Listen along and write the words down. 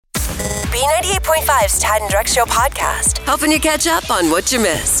B98.5's Tad and Drex Show podcast, helping you catch up on what you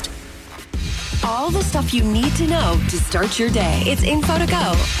missed. All the stuff you need to know to start your day. It's Info to Go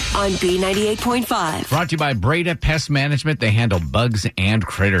on B98.5. Brought to you by Breda Pest Management. They handle bugs and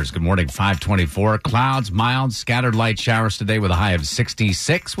critters. Good morning, 524. Clouds, mild, scattered light showers today with a high of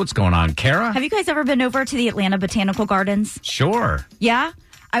 66. What's going on, Kara? Have you guys ever been over to the Atlanta Botanical Gardens? Sure. Yeah?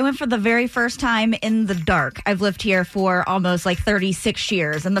 I went for the very first time in the dark. I've lived here for almost 36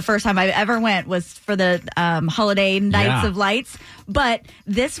 years, and the first time I ever went was for the holiday Nights of Lights. But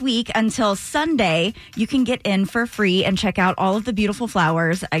this week until Sunday, you can get in for free and check out all of the beautiful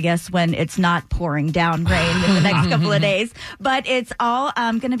flowers, I guess, when it's not pouring down rain in the next couple of days. But it's all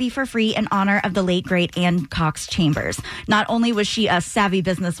going to be for free in honor of the late, great Ann Cox Chambers. Not only was she a savvy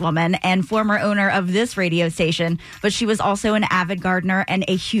businesswoman and former owner of this radio station, but she was also an avid gardener and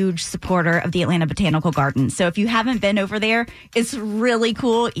a huge supporter of the Atlanta Botanical Gardens. So if you haven't been over there, it's really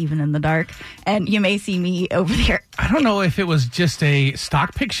cool, even in the dark. And you may see me over there. I don't know if it was just a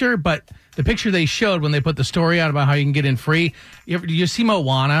stock picture, but the picture they showed when they put the story out about how you can get in free. You see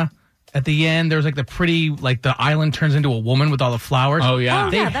Moana? At the end, there's the pretty, the island turns into a woman with all the flowers. Oh, yeah.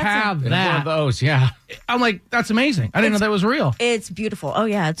 They have that. One of those, yeah. I'm like, that's amazing. I didn't know that was real. It's beautiful. Oh,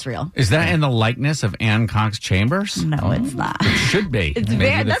 yeah, it's real. Is that in the likeness of Ann Cox Chambers? No, it's not. It should be.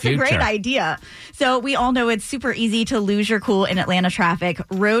 That's a great idea. So we all know it's super easy to lose your cool in Atlanta traffic.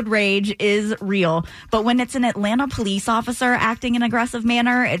 Road rage is real. But when it's an Atlanta police officer acting in an aggressive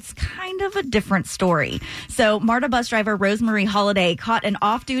manner, it's kind of a different story. So MARTA bus driver Rosemarie Holiday caught an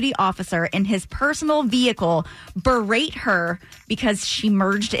off-duty officer in his personal vehicle berate her because she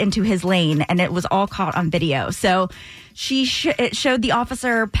merged into his lane, and it was all caught on video. So it showed the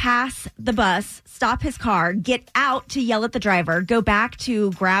officer pass the bus, stop his car, get out to yell at the driver, go back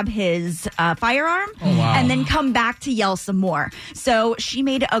to grab his firearm, and then come back to yell some more. So she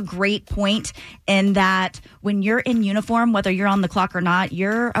made a great point in that when you're in uniform, whether you're on the clock or not,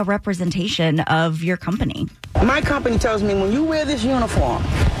 you're a representation of your company. My company tells me when you wear this uniform,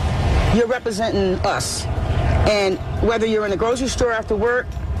 you're representing us. And whether you're in the grocery store after work,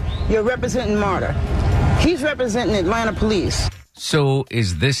 you're representing MARTA. He's representing Atlanta Police. So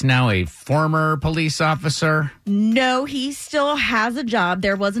is this now a former police officer? No, he still has a job.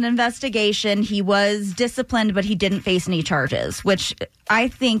 There was an investigation. He was disciplined, but he didn't face any charges, which I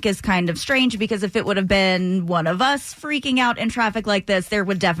think is kind of strange because if it would have been one of us freaking out in traffic like this, there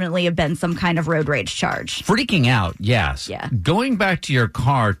would definitely have been some kind of road rage charge. Freaking out, yes. Yeah. Going back to your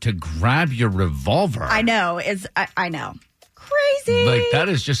car to grab your revolver. I know. I know. Crazy. That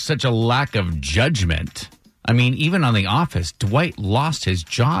is just such a lack of judgment. I mean, even on The Office, Dwight lost his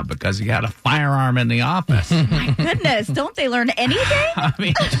job because he had a firearm in the office. My goodness, don't they learn anything? I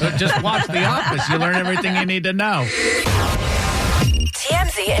mean, just watch The Office. You learn everything you need to know.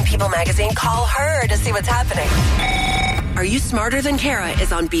 TMZ and People Magazine call her to see what's happening. Are You Smarter Than Kara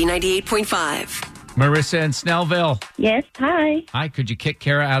is on B98.5. Marissa in Snellville. Yes, hi. Hi, could you kick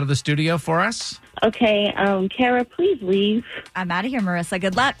Kara out of the studio for us? Okay, Kara, please leave. I'm out of here, Marissa.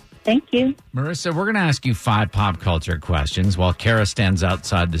 Good luck. Thank you. Marissa, we're going to ask you 5 pop culture questions while Kara stands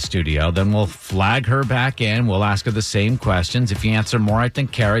outside the studio. Then we'll flag her back in. We'll ask her the same questions. If you answer more right than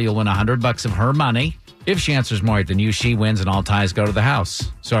Kara, you'll win $100 of her money. If she answers more right than you, she wins and all ties go to the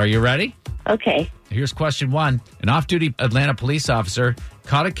house. So are you ready? Okay. Here's question 1. An off-duty Atlanta police officer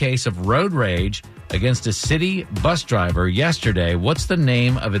caught a case of road rage against a city bus driver yesterday. What's the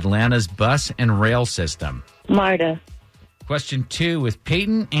name of Atlanta's bus and rail system? MARTA. Question 2, with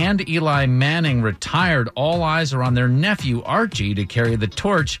Peyton and Eli Manning retired, all eyes are on their nephew, Archie, to carry the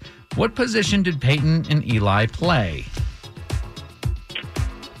torch. What position did Peyton and Eli play?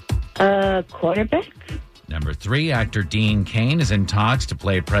 Quarterback. Number 3, actor Dean Cain is in talks to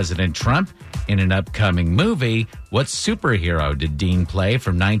play President Trump in an upcoming movie. What superhero did Dean play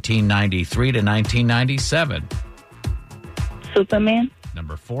from 1993 to 1997? Superman.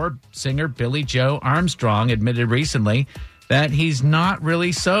 Number 4, singer Billy Joe Armstrong admitted recently that he's not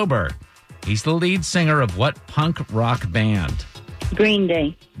really sober. He's the lead singer of what punk rock band? Green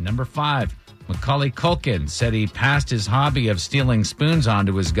Day. Number 5, Macaulay Culkin said he passed his hobby of stealing spoons on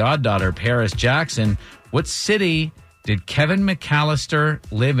to his goddaughter, Paris Jackson. What city did Kevin McAllister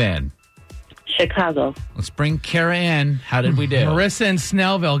live in? Chicago. Let's bring Kara in. How did we do? Marissa in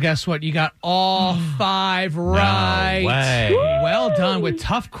Snellville, guess what? You got all 5 right. No way. Well done with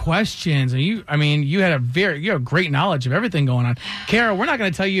tough questions. And you have great knowledge of everything going on. Kara, we're not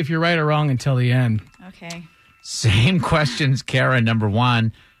going to tell you if you're right or wrong until the end. Okay. Same questions, Kara. Number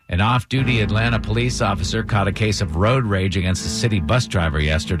 1, an off-duty Atlanta police officer caught a case of road rage against a city bus driver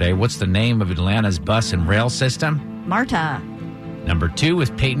yesterday. What's the name of Atlanta's bus and rail system? MARTA. Number 2,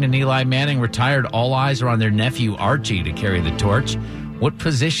 with Peyton and Eli Manning retired, all eyes are on their nephew Archie to carry the torch. What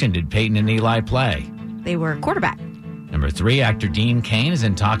position did Peyton and Eli play? They were quarterback. Number 3, actor Dean Cain is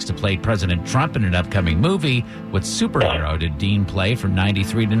in talks to play President Trump in an upcoming movie. What superhero did Dean play from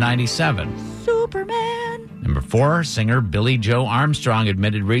 93 to 97? Superman. Number 4, singer Billy Joe Armstrong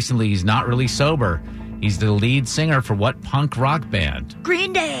admitted recently he's not really sober. He's the lead singer for what punk rock band?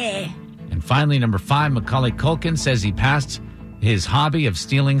 Green Day. And finally, number 5, Macaulay Culkin says he passed his hobby of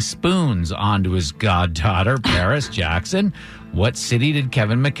stealing spoons on to his goddaughter, Paris Jackson. What city did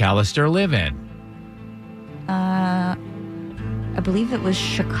Kevin McAllister live in? I believe it was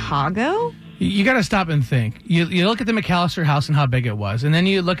Chicago. You got to stop and think. You look at the McAllister house and how big it was, and then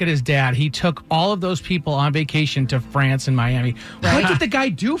you look at his dad. He took all of those people on vacation to France and Miami. What did the guy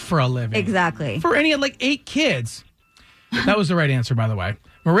do for a living? Exactly. For any 8 kids. That was the right answer, by the way.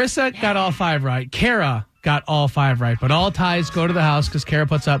 Marissa got all 5 right. Kara got all 5 right, but all ties go to the house because Kara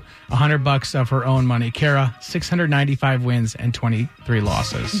puts up $100 of her own money. Kara, 695 wins and 23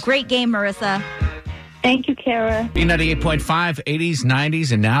 losses. Great game, Marissa. Thank you, Kara. B98.5, 80s,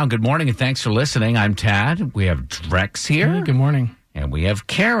 90s, and now. Good morning, and thanks for listening. I'm Tad. We have Drex here. Hey, good morning. And we have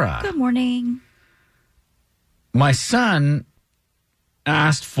Kara. Good morning. My son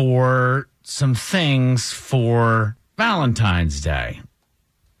asked for some things for Valentine's Day.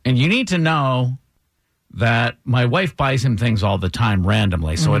 And you need to know that my wife buys him things all the time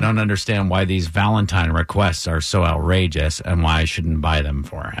randomly, so I don't understand why these Valentine requests are so outrageous and why I shouldn't buy them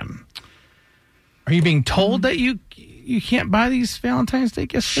for him. Are you being told that you can't buy these Valentine's Day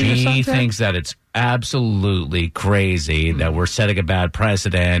gifts for your son? She thinks that it's absolutely crazy that we're setting a bad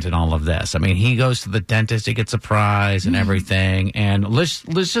precedent and all of this. I mean, he goes to the dentist, he gets a prize and everything. And let's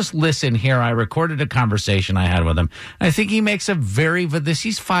just listen here. I recorded a conversation I had with him. I think he makes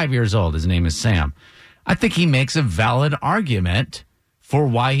he's 5 years old. His name is Sam. I think he makes a valid argument for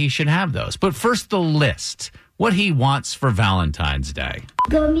why he should have those. But first, the list. What he wants for Valentine's Day.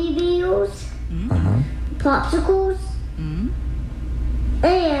 Gummy bears, popsicles,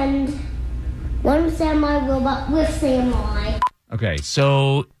 and one semi-robot with samurai. Okay,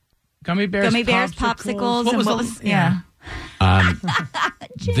 so Gummy bears, popsicles, What and was the- yeah.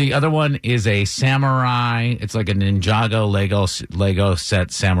 the other one is a samurai. It's like a Ninjago Lego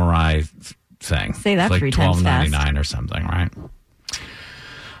set samurai thing. Say that it's 3 times fast. $12.99 or something, right?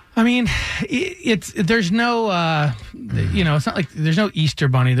 I mean, there's no, it's not like there's no Easter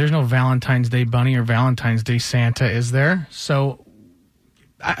bunny. There's no Valentine's Day bunny or Valentine's Day Santa, is there? So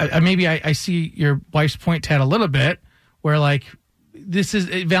maybe I see your wife's point, Ted, a little bit, where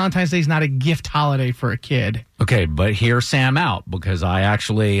Valentine's Day is not a gift holiday for a kid. Okay, but hear Sam out because I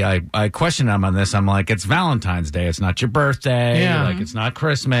questioned him on this. I'm like, it's Valentine's Day. It's not your birthday. Yeah. It's not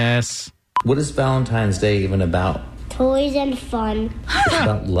Christmas. What is Valentine's Day even about? Toys and fun. It's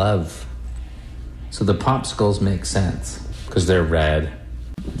about love. So the popsicles make sense because they're red,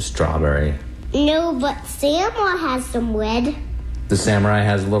 strawberry. No, but Samurai has some red. The samurai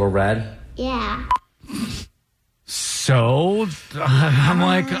has a little red. Yeah. So I'm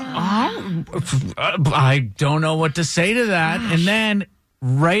like, I don't know what to say to that. And then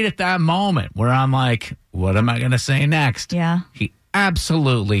right at that moment where I'm like, what am I going to say next? Yeah. He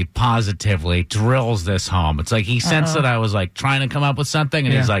absolutely, positively drills this home. It's like he sensed that I was trying to come up with something,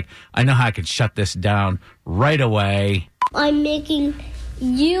 and he's like, I know how I could shut this down right away. I'm making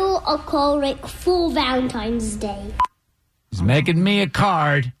you a call for Valentine's Day. He's making me a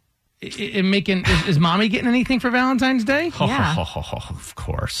card. Is Mommy getting anything for Valentine's Day? Yeah. Of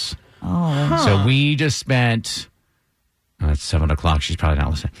course. Oh. So we just spent, it's 7 o'clock. She's probably not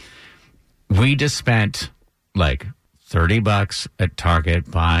listening. We just spent $30 at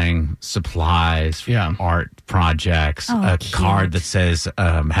Target buying supplies for art projects, a card that says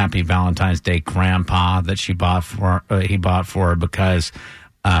Happy Valentine's Day Grandpa that he bought for her because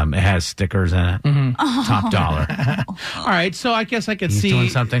it has stickers in it. Top dollar. All right, so I guess I could He's see doing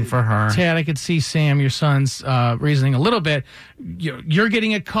something for her. Ted, I could see Sam, your son's reasoning a little bit. You're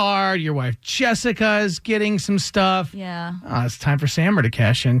getting a card. Your wife Jessica is getting some stuff. Yeah. It's time for Sammer to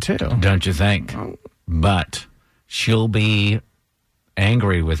cash in too. Don't you think? But she'll be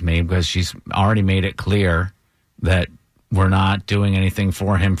angry with me because she's already made it clear that we're not doing anything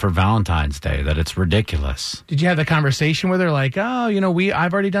for him for Valentine's Day, that it's ridiculous. Did you have the conversation with her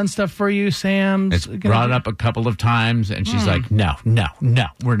I've already done stuff for you, Sam? It's brought up a couple of times, and she's like, no,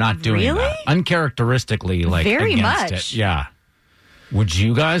 we're not doing Really? that. Uncharacteristically, Very against much. it. Yeah. Would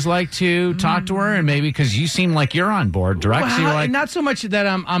you guys like to talk to her? And maybe because you seem like you're on board, Drex, you're not so much that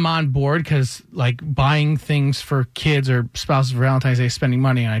I'm on board because buying things for kids or spouses for Valentine's Day is spending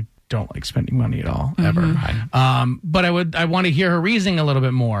money, and I don't like spending money at all, ever. But I want to hear her reasoning a little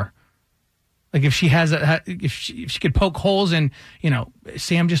bit more. Like if she has if she could poke holes in,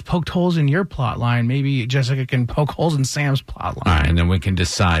 Sam just poked holes in your plot line. Maybe Jessica can poke holes in Sam's plot line. All right, and then we can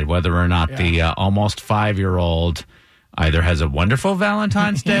decide whether or not the almost 5-year-old either has a wonderful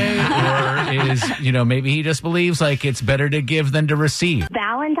Valentine's Day or is, maybe he just believes like it's better to give than to receive.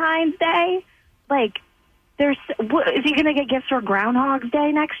 Valentine's Day? Like, is he going to get gifts for Groundhog's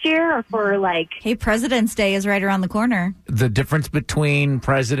Day next year or for Hey, President's Day is right around the corner. The difference between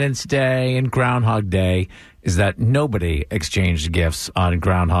President's Day and Groundhog Day is that nobody exchanged gifts on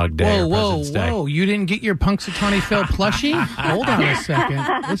Groundhog Day or President's Day. Whoa. You didn't get your Punxsutawney Phil plushie? Hold on a second.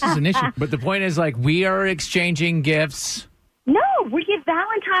 This is an issue. But the point is, we are exchanging gifts. No, we give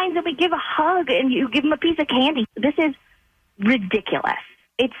Valentine's and we give a hug and you give him a piece of candy. This is ridiculous.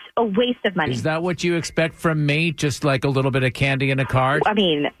 It's a waste of money. Is that what you expect from me? Just like a little bit of candy and a card? I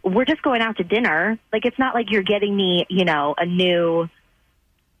mean, we're just going out to dinner. It's not like you're getting me, a new,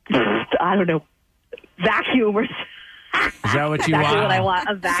 I don't know, vacuum or Is that what you exactly want? what I want,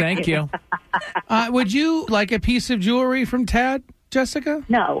 a vacuum. Thank you. Would you like a piece of jewelry from Tad, Jessica?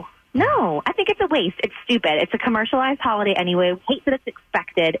 No, I think it's a waste. It's stupid. It's a commercialized holiday anyway. Hate that it's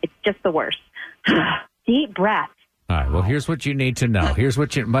expected. It's just the worst. Deep breath. All right, well, here's what you need to know. Here's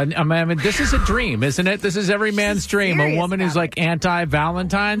what I mean, this is a dream, isn't it? This is every man's dream. A woman who's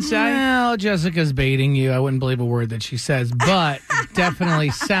anti-Valentine's Day. Well, Jessica's baiting you. I wouldn't believe a word that she says, but it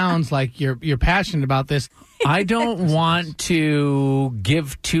definitely sounds like you're passionate about this. I don't want to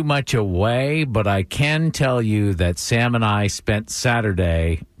give too much away, but I can tell you that Sam and I spent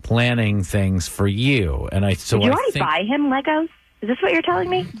Saturday planning things for you. And Did you already buy him Legos? Is this what you're telling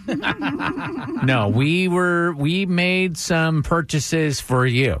me? No, we made some purchases for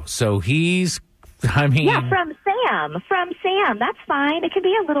you. So Yeah, from Sam. That's fine. It could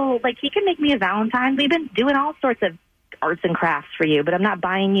be a little, he can make me a Valentine's. We've been doing all sorts of arts and crafts for you, but I'm not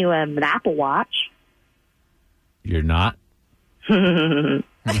buying you an Apple Watch. You're not? Get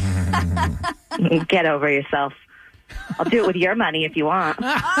over yourself. I'll do it with your money if you want.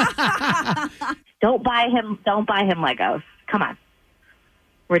 Don't buy him Legos. Come on.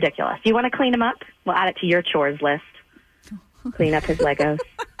 Ridiculous. Do you want to clean him up? We'll add it to your chores list. Clean up his Legos.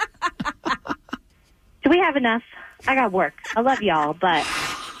 Do we have enough? I got work. I love y'all, but...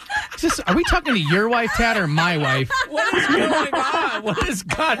 Are we talking to your wife, Tad, or my wife? What is going on? What has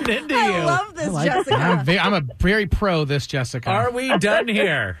gotten into you? I love this, Jessica. I'm a very pro this, Jessica. Are we done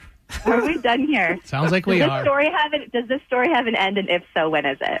here? Are we done here? Sounds like we are. Does this story have an end, and if so, when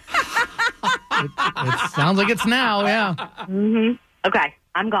is it? It sounds like it's now, yeah. Mm-hmm. Okay,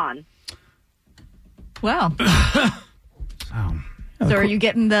 I'm gone. Well. So are you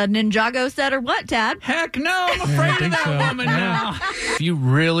getting the Ninjago set or what, Tad? Heck no, I'm afraid of that woman now. Yeah. If you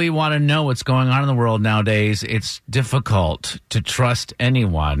really want to know what's going on in the world nowadays, it's difficult to trust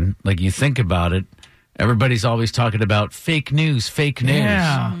anyone. You think about it, everybody's always talking about fake news.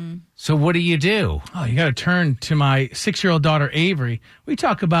 Yeah. So what do? You got to turn to my 6-year-old daughter, Avery. We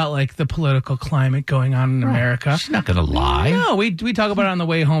talk about, the political climate going on in America. She's not going to lie. No, we talk about it on the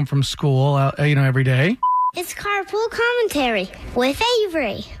way home from school, every day. It's Carpool Commentary with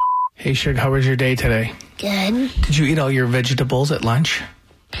Avery. Hey, Suge, how was your day today? Good. Did you eat all your vegetables at lunch?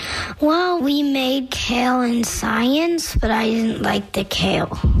 Well, we made kale in science, but I didn't like the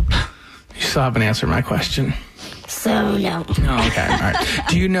kale. You still haven't answered my question. So, no. Oh, okay, all right.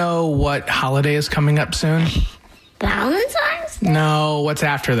 Do you know what holiday is coming up soon? Valentine's Day? No, what's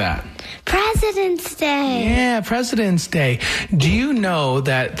after that? President's Day. Yeah, President's Day. Do you know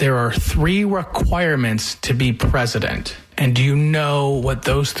that there are 3 requirements to be president? And do you know what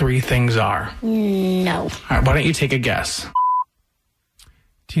those 3 things are? No. All right, why don't you take a guess?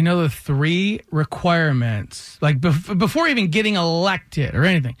 Do you know the 3 requirements? Before even getting elected or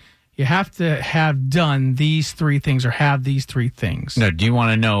anything, you have to have done these 3 things or have these 3 things. No, do you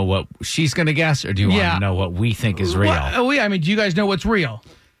want to know what she's going to guess, or do you want to know what we think is real? Do you guys know what's real?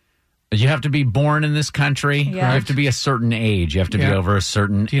 You have to be born in this country. Yeah. You have to be a certain age. You have to be over a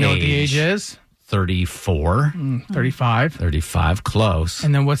certain age. Do you know what the age is? 34. 35. 35, close.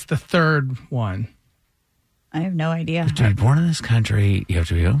 And then what's the third one? I have no idea. To be born in this country, you have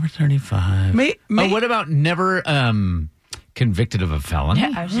to be over 35. What about never convicted of a felony?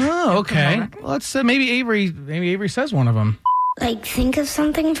 Yeah, okay. Well, let's maybe Avery says one of them. Think of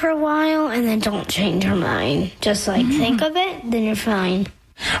something for a while and then don't change your mind. Just think of it, then you're fine.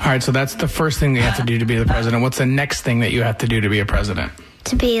 All right, so that's the first thing you have to do to be the president. What's the next thing that you have to do to be a president?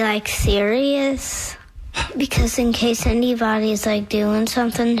 To be serious. Because in case anybody's doing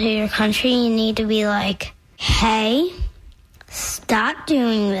something to your country, you need to be hey, Stop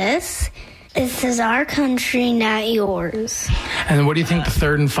doing this. This is our country, not yours. And then what do you think the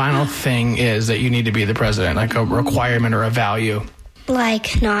third and final thing is that you need to be the president, like a requirement or a value?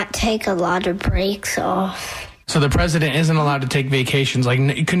 Like, not take a lot of breaks off. So the president isn't allowed to take vacations. Like,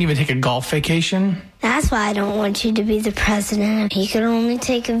 you couldn't even take a golf vacation? That's why I don't want you to be the president. You could only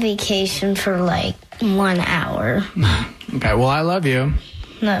take a vacation for, 1 hour. Okay, well, I love you.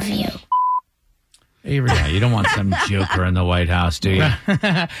 Love you. Avery. Yeah, you don't want some joker in the White House, do you?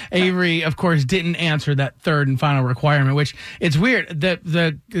 Avery, of course, didn't answer that third and final requirement, which it's weird that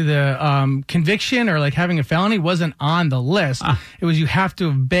the conviction or having a felony wasn't on the list. It was you have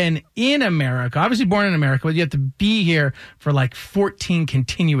to have been in America, obviously born in America, but you have to be here for 14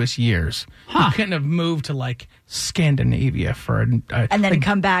 continuous years. You couldn't have moved to Scandinavia for and then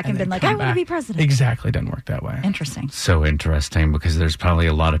come back and been like, I want to be president. Exactly, doesn't work that way. Interesting. So interesting, because there's probably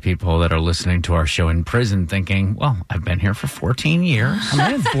a lot of people that are listening to our show in prison thinking, well, I've been here for 14 years.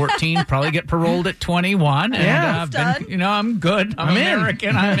 I'm in 14, probably get paroled at 21. And I'm good. I'm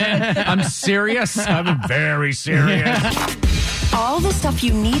American. I'm in. I'm serious. I'm very serious. All the stuff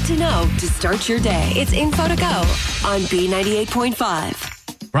you need to know to start your day. It's Info to Go on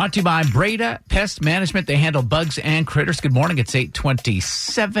B98.5. Brought to you by Breda Pest Management. They handle bugs and critters. Good morning. It's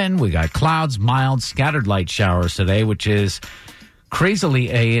 8:27. We got clouds, mild, scattered light showers today, which is crazily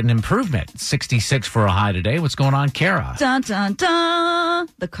an improvement. 66 for a high today. What's going on, Kara? Dun, dun, dun.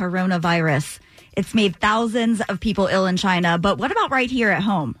 The coronavirus. It's made thousands of people ill in China. But what about right here at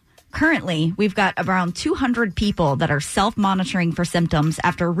home? Currently, we've got around 200 people that are self-monitoring for symptoms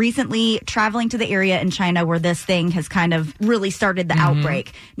after recently traveling to the area in China where this thing has kind of really started the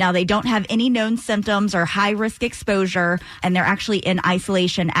outbreak. Now, they don't have any known symptoms or high-risk exposure, and they're actually in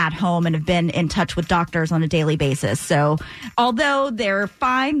isolation at home and have been in touch with doctors on a daily basis. So, although they're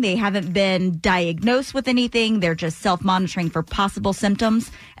fine, they haven't been diagnosed with anything. They're just self-monitoring for possible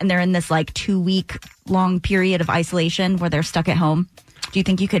symptoms, and they're in this 2-week long period of isolation where they're stuck at home. Do you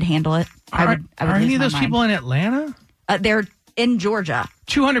think you could handle it? Are any of those people in Atlanta? They're in Georgia.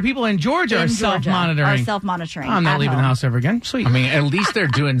 200 people in Georgia are self-monitoring. I'm not leaving the house ever again. Sweet. I mean, at least they're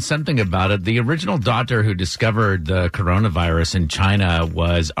doing something about it. The original doctor who discovered the coronavirus in China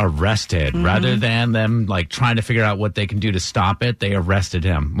was arrested. Rather than them trying to figure out what they can do to stop it, they arrested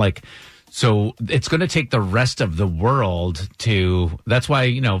him. So it's going to take the rest of the world that's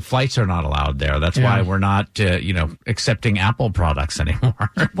why, flights are not allowed there. That's why we're not, accepting Apple products anymore.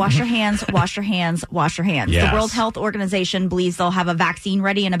 Wash your hands, wash your hands, wash your hands. Yes. The World Health Organization believes they'll have a vaccine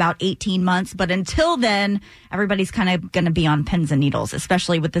ready in about 18 months. But until then, everybody's kind of going to be on pins and needles,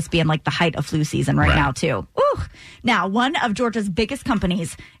 especially with this being the height of flu season right now, too. Ooh. Now, one of Georgia's biggest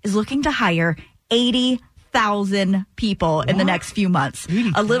companies is looking to hire 80,000 people in the next few months.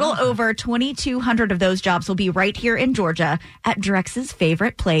 A little over 2,200 of those jobs will be right here in Georgia at Drex's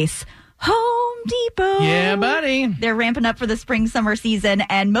favorite place, Home Depot. Yeah, buddy. They're ramping up for the spring-summer season,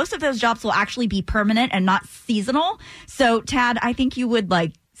 and most of those jobs will actually be permanent and not seasonal. So, Tad, I think you would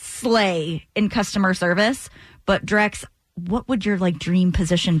slay in customer service, but Drex, what would your dream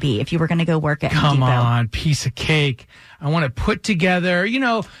position be if you were going to go work at Home Depot? Come on, piece of cake. I want to put together, you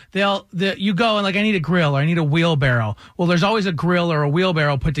go and I need a grill or I need a wheelbarrow. Well, there's always a grill or a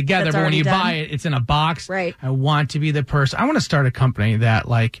wheelbarrow put together, but when you buy it, it's in a box. Right. I want to be the person. I want to start a company that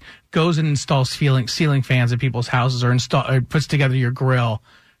goes and installs ceiling fans at people's houses or puts together your grill.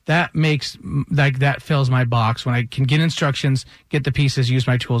 That makes that fills my box when I can get instructions, get the pieces, use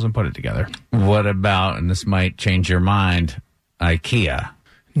my tools, and put it together. What about, and this might change your mind, IKEA?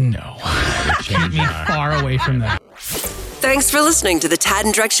 No. Keep me far away from that. Thanks for listening to the Tad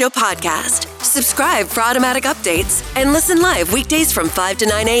and Drex Show podcast. Subscribe for automatic updates and listen live weekdays from 5 to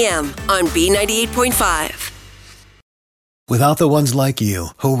 9 a.m. on B98.5. Without the ones like you,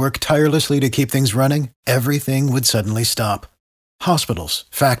 who work tirelessly to keep things running, everything would suddenly stop. Hospitals,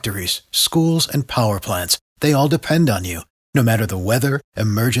 factories, schools, and power plants, they all depend on you. No matter the weather,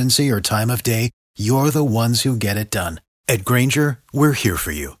 emergency, or time of day, you're the ones who get it done. At Grainger, we're here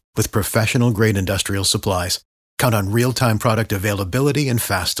for you with professional-grade industrial supplies. Count on real-time product availability and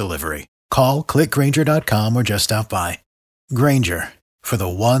fast delivery. Call, click Grainger.com, or just stop by. Grainger, for the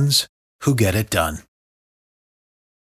ones who get it done.